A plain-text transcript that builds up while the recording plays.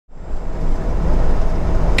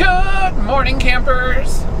morning,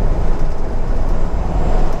 campers.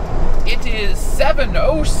 It is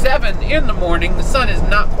 7:07 in the morning. The sun is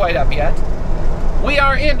not quite up yet. We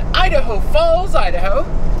are in Idaho Falls, Idaho,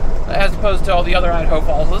 as opposed to all the other Idaho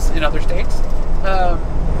Falls in other states. I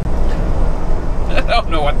don't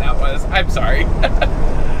know what that was. I'm sorry.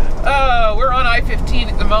 We're on I-15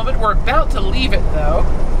 at the moment. We're about to leave it, though.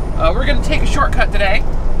 We're going to take a shortcut today.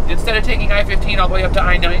 Instead of taking I-15 all the way up to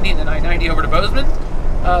I-90 and then I-90 over to Bozeman,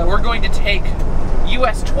 we're going to take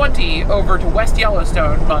US 20 over to West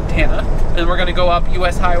Yellowstone, Montana, and we're going to go up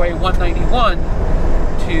US Highway 191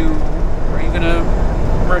 to... Are you going to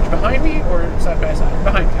merge behind me or side by side?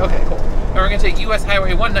 Behind me. Okay, cool. And we're going to take US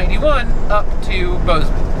Highway 191 up to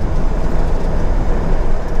Bozeman,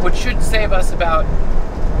 which should save us about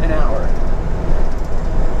an hour.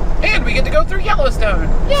 And we get to go through Yellowstone.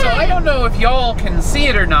 Yay! So I don't know if y'all can see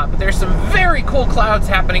it or not, but there's some very cool clouds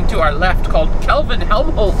happening to our left called Kelvin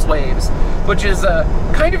Helmholz waves, which is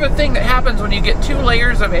kind of a thing that happens when you get two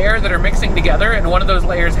layers of air that are mixing together, and one of those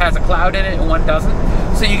layers has a cloud in it and one doesn't.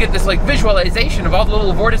 So you get this like visualization of all the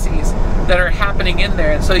little vortices that are happening in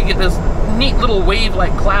there, and so you get this neat little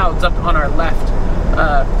wave-like clouds up on our left.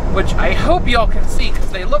 Which I hope y'all can see because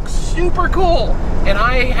they look super cool, and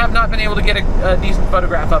I have not been able to get a decent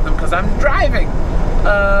photograph of them because I'm driving.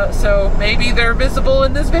 So maybe they're visible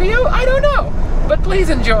in this video, I don't know. But please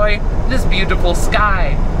enjoy this beautiful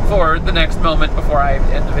sky for the next moment before I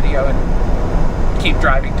end the video and keep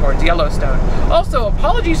driving towards Yellowstone. Also,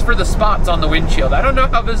 apologies for the spots on the windshield. I don't know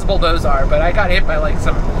how visible those are, but I got hit by like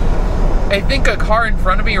some... I think a car in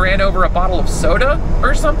front of me ran over a bottle of soda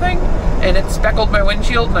or something, and it speckled my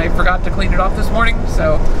windshield, and I forgot to clean it off this morning,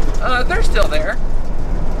 so they're still there.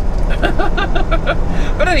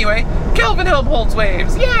 But anyway, Kelvin Helmholz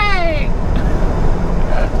waves, yay!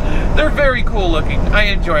 They're very cool looking. I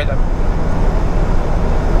enjoy them.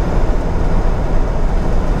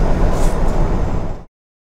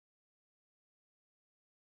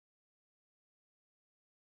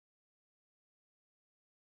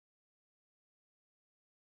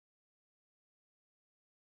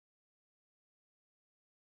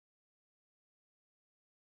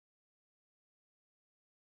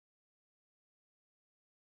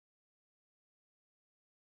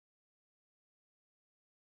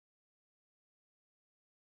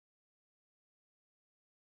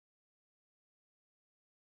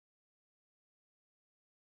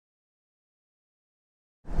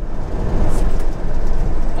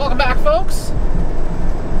 Welcome back, folks.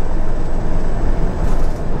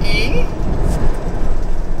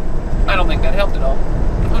 I don't think that helped at all.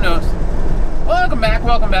 Who knows? Welcome back,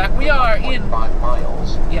 welcome back. We are in 5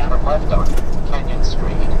 miles. Yeah. Turn left on Canyon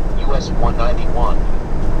Street, US 191.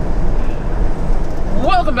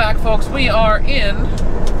 Welcome back, folks. We are in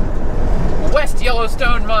West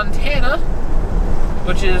Yellowstone, Montana,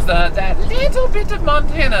 which is that little bit of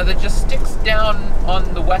Montana that just sticks down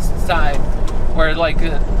on the west side, where like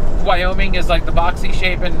Wyoming is like the boxy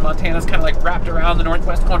shape and Montana's kind of like wrapped around the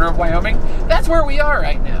northwest corner of Wyoming. That's where we are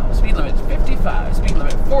right now. Speed limit 55, speed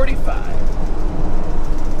limit 45.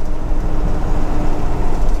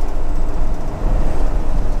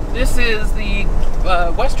 This is the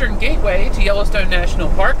western gateway to Yellowstone National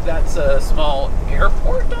Park. That's a small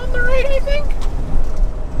airport on the right, I think.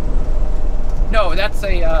 No, that's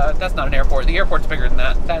not an airport. The airport's bigger than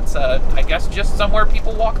that. That's I guess just somewhere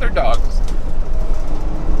people walk their dogs.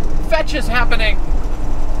 Fetch is happening.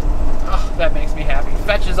 Oh, that makes me happy.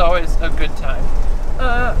 Fetch is always a good time.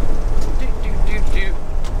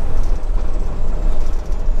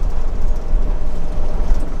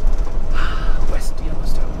 West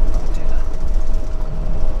Yellowstone, Montana.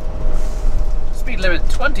 Speed limit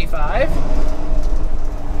 25.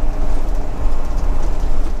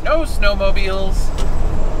 No snowmobiles.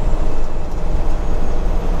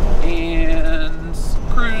 And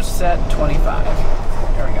cruise set 25.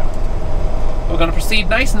 There we go. We're going to proceed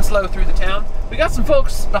nice and slow through the town. We got some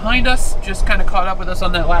folks behind us, just kind of caught up with us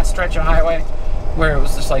on that last stretch of highway, where it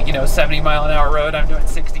was just like, 70-mile-an-hour road. I'm doing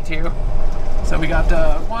 62. So we got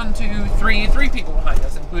three people behind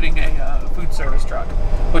us, including a food service truck,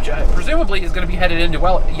 which presumably is going to be headed into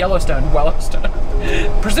Yellowstone.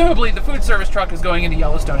 Presumably the food service truck is going into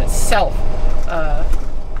Yellowstone itself.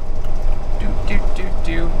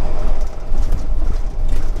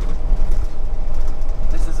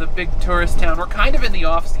 This is a big tourist town. We're kind of in the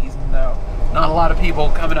off season though. Not a lot of people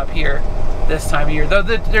coming up here this time of year. Though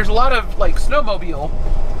there's a lot of like snowmobile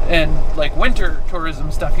and like winter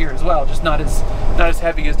tourism stuff here as well. Just not as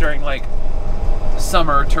heavy as during like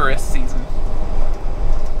summer tourist season.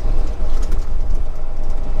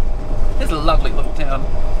 This is a lovely little town.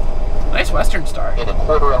 I nice Western Star. In a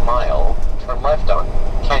quarter a mile, turn left on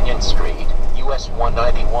Canyon Street, US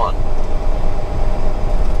 191.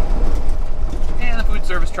 And the food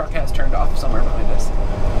service truck has turned off somewhere behind us.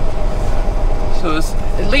 So it's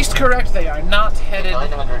at least correct, they are not headed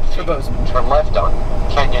 900 for feet, Bozeman. turn left on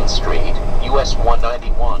Canyon Street, US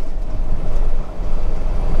 191.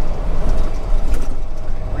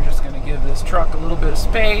 We're just going to give this truck a little bit of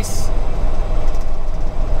space.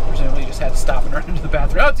 Presumably just had to stop and run into the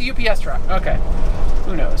bathroom. Oh, it's a UPS truck. Okay.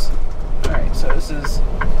 Who knows? Alright, so this is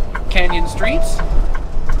Canyon Street.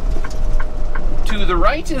 To the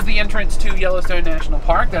right is the entrance to Yellowstone National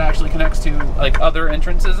Park that actually connects to like other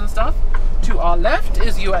entrances and stuff. To our left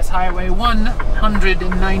is US Highway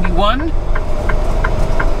 191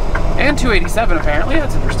 and 287 apparently.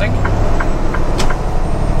 That's interesting.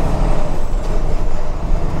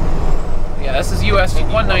 Yeah, this is US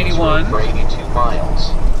 191. For 82 miles.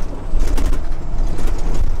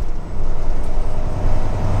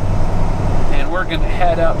 And we're gonna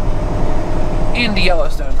head up into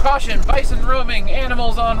Yellowstone. Caution, bison roaming,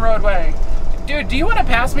 animals on roadway. Dude, do you want to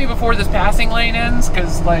pass me before this passing lane ends?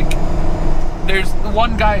 Because, like, there's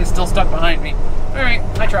one guy is still stuck behind me. Alright,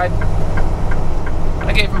 I tried.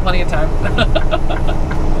 I gave him plenty of time.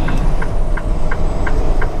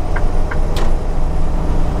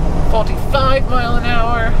 45 mile an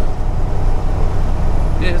hour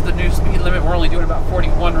is the new speed limit. We're only doing about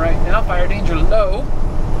 41 right now. Fire danger low.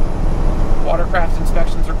 Watercraft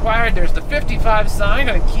inspections required. There's the 55 sign.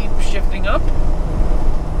 Gonna keep shifting up.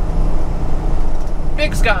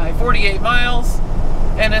 Big Sky, 48 miles.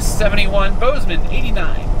 NS 71, Bozeman,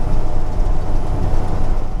 89.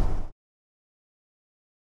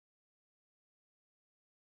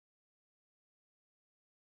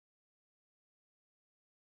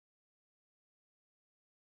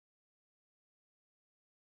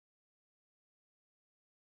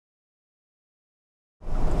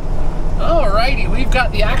 Alrighty, we've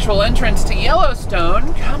got the actual entrance to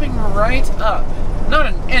Yellowstone coming right up. Not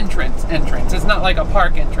an entrance. It's not like a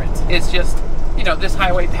park entrance. It's just, you know, this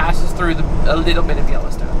highway passes through a little bit of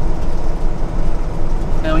Yellowstone.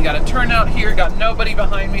 Now we got a turnout here. Got nobody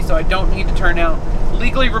behind me, so I don't need to turn out.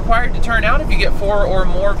 Legally required to turn out if you get 4 or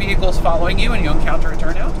more vehicles following you and you encounter a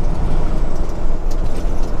turnout.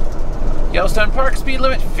 Yellowstone Park, speed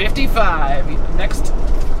limit 55. Next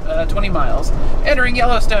 20 miles. Entering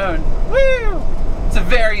Yellowstone. Woo! It's a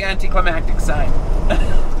very anticlimactic sign.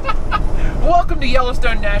 Welcome to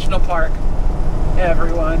Yellowstone National Park,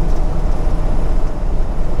 everyone.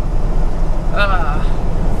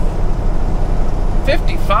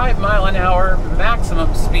 55 mile an hour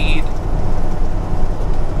maximum speed.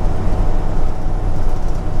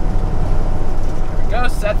 There we go,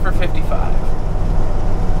 set for 55.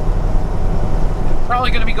 Probably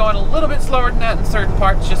going to be going a little bit slower than that in certain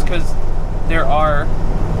parts just because there's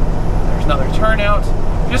another turnout.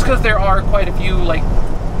 Just because there are quite a few, like,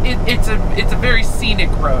 it's a very scenic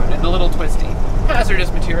road and a little twisty.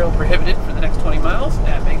 Hazardous material prohibited for the next 20 miles.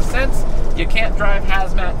 That makes sense. You can't drive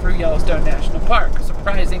hazmat through Yellowstone National Park.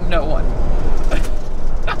 Surprising no one.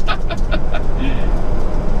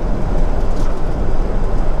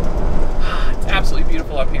 It's absolutely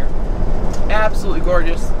beautiful up here. Absolutely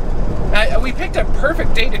gorgeous. We picked a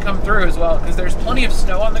perfect day to come through as well because there's plenty of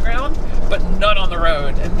snow on the ground, but none on the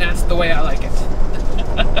road, and that's the way I like it.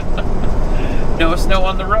 No snow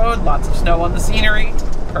on the road, lots of snow on the scenery.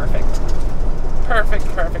 Perfect. Perfect,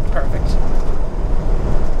 perfect, perfect.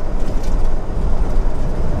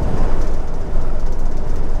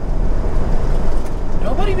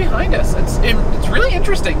 Nobody behind us. It's really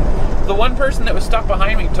interesting. The one person that was stuck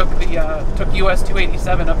behind me took US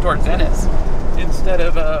 287 up towards Ennis instead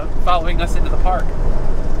of following us into the park.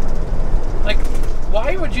 Like,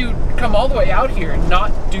 why would you come all the way out here and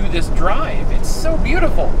not do this drive? It's so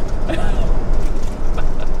beautiful.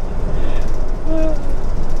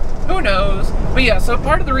 Who knows? But yeah, so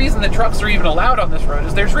part of the reason that trucks are even allowed on this road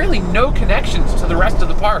is there's really no connections to the rest of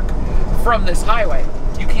the park from this highway.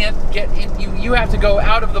 You can't get in, you have to go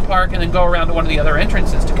out of the park and then go around to one of the other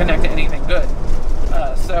entrances to connect to anything good.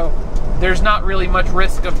 So there's not really much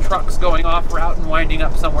risk of trucks going off route and winding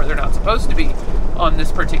up somewhere they're not supposed to be on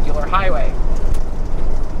this particular highway.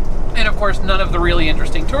 And of course, none of the really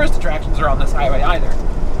interesting tourist attractions are on this highway either,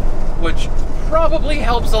 which probably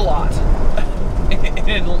helps a lot in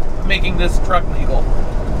making this truck legal.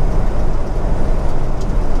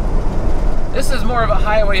 This is more of a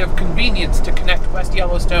highway of convenience to connect West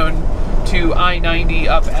Yellowstone to I-90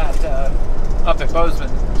 up at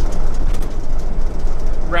Bozeman,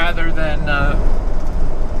 rather than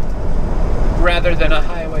a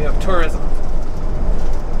highway of tourism.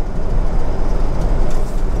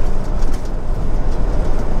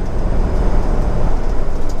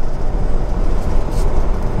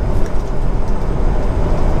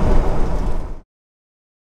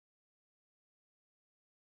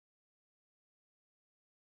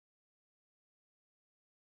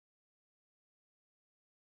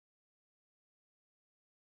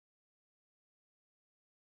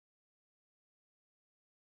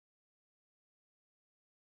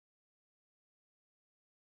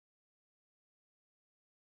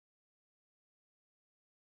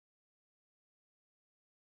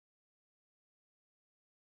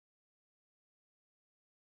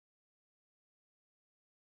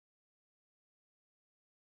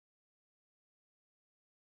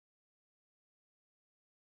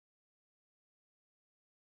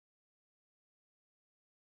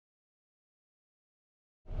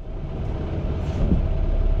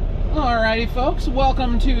 Alrighty folks,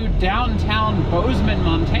 welcome to downtown Bozeman,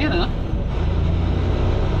 Montana,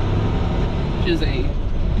 which is a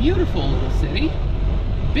beautiful little city.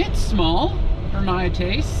 Bit small for my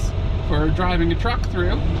tastes for driving a truck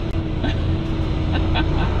through.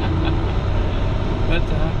 But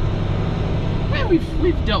well,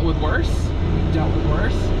 we've dealt with worse. We've dealt with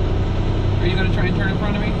worse. Are you gonna try and turn in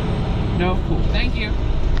front of me? No? Cool. Thank you.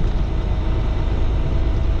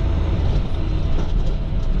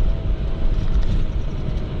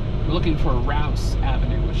 We're looking for Rouse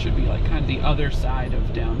Avenue, which should be like kind of the other side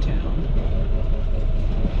of downtown.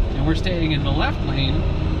 And we're staying in the left lane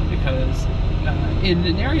because in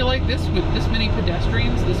an area like this with this many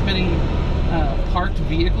pedestrians, this many parked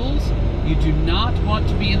vehicles, you do not want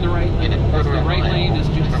to be in the right lane. Because the right lane is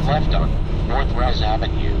just turn left on North Rouse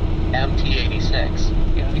Avenue,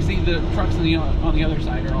 MT86. Yeah, you see the trucks on the other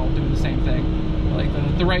side are all doing the same thing. Like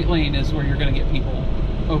the right lane is where you're going to get people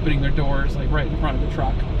opening their doors like right in front of the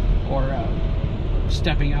truck, or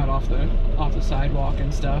stepping out off the sidewalk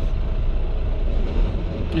and stuff.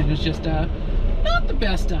 And it's just not the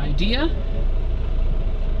best idea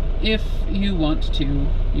if you want to,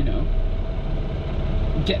 you know,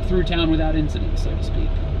 get through town without incident, so to speak.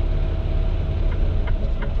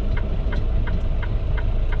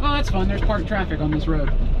 Oh, that's fun. There's parked traffic on this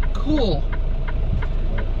road. Cool.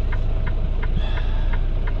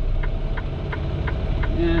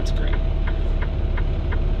 Yeah, that's great.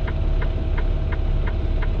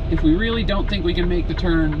 If we really don't think we can make the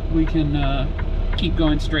turn, we can keep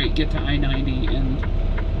going straight, get to I-90, and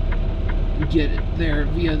get it there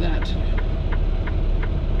via that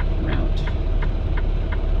route.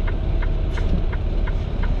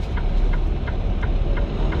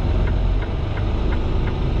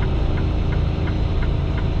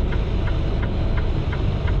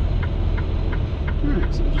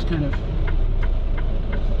 Alright, so we'll just kind of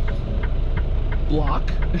block.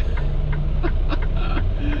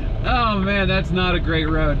 Oh man, that's not a great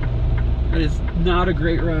road. That is not a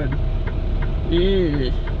great road.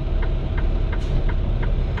 Ew.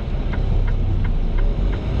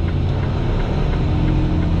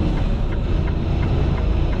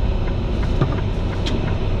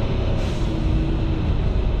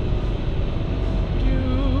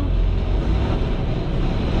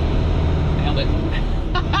 Nailed it.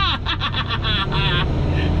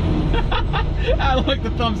 I like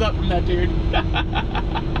the thumbs up from that dude.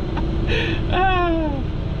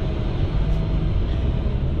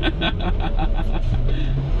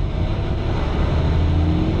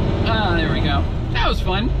 There we go. That was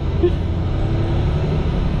fun.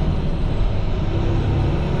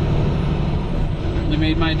 Really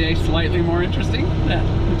made my day slightly more interesting, that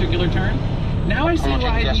particular turn. Now I see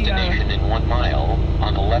why destination in 1 mile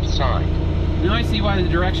on the left side. Now I see why the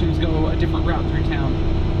directions go a different route through town,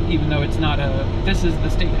 even though it's not a. This is the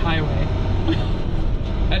state highway.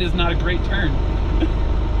 That is not a great turn.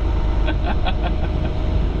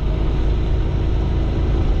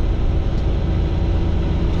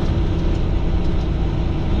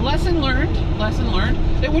 Lesson learned, lesson learned.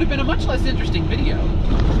 It would have been a much less interesting video.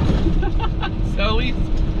 So at least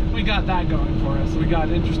we got that going for us. We got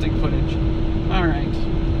interesting footage. All right.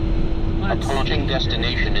 Approaching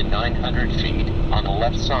destination in 900 feet on the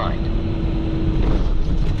left side.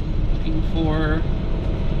 Looking for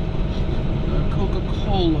a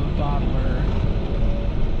Coca-Cola bottler.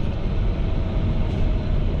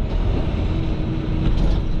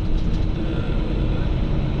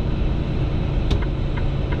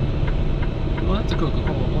 Well, that's a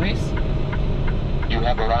Coca-Cola place. You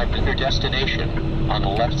have arrived at your destination on the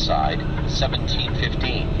left side,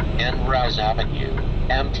 1715 N Rouse Avenue,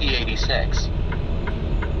 MT86.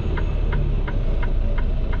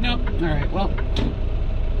 Nope. All right. Well,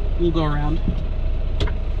 we'll go around.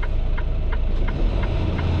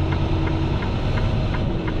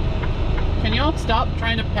 Can y'all stop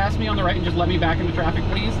trying to pass me on the right and just let me back into traffic,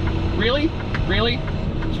 please? Really? Really?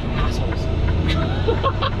 Assholes.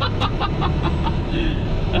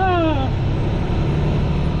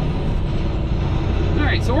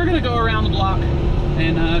 Alright, so we're going to go around the block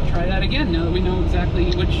and try that again now that we know exactly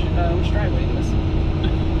which driveway it is.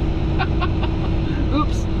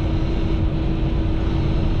 Oops.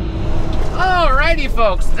 Alrighty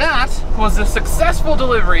folks, that was a successful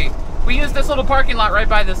delivery. We used this little parking lot right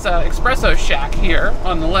by this espresso shack here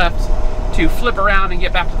on the left to flip around and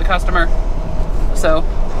get back to the customer. So,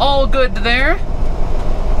 all good there.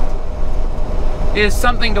 Is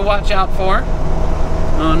something to watch out for.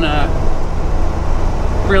 On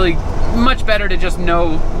really much better to just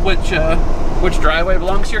know which driveway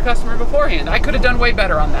belongs to your customer beforehand. I could have done way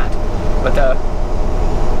better on that, but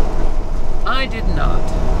I did not.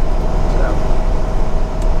 though.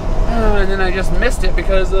 And then I just missed it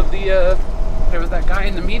because of the, there was that guy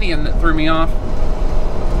in the median that threw me off.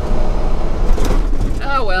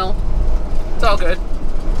 Oh well, it's all good.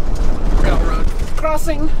 Railroad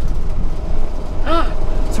crossing.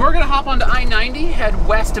 So we're gonna hop onto I-90, head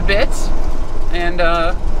west a bit, and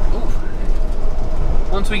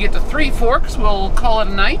once we get to Three Forks, we'll call it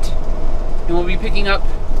a night, and we'll be picking up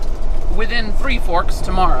within Three Forks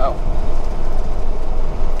tomorrow.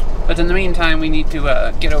 But in the meantime, we need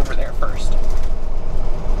to get over there first.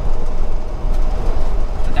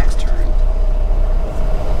 The next turn.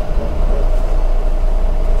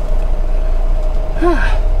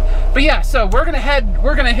 But yeah, so we're gonna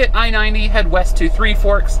hit I-90, head west to Three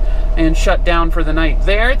Forks, and shut down for the night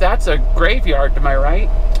there. That's a graveyard to my right.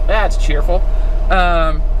 That's cheerful.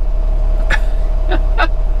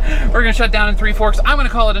 We're gonna shut down in Three Forks. I'm gonna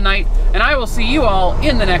call it a night, and I will see you all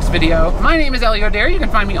in the next video. My name is Ellie O'Dare. You can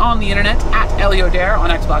find me on the internet at Ellie O'Dare on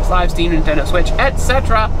Xbox Live, Steam, Nintendo Switch,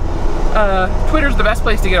 etc. Twitter's the best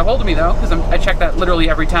place to get a hold of me though, because I check that literally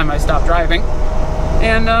every time I stop driving.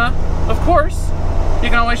 And of course, you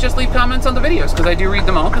can always just leave comments on the videos, because I do read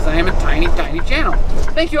them all, because I am a tiny, tiny channel.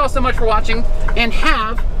 Thank you all so much for watching, and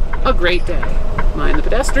have a great day. Mind the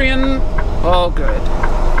pedestrian. All good.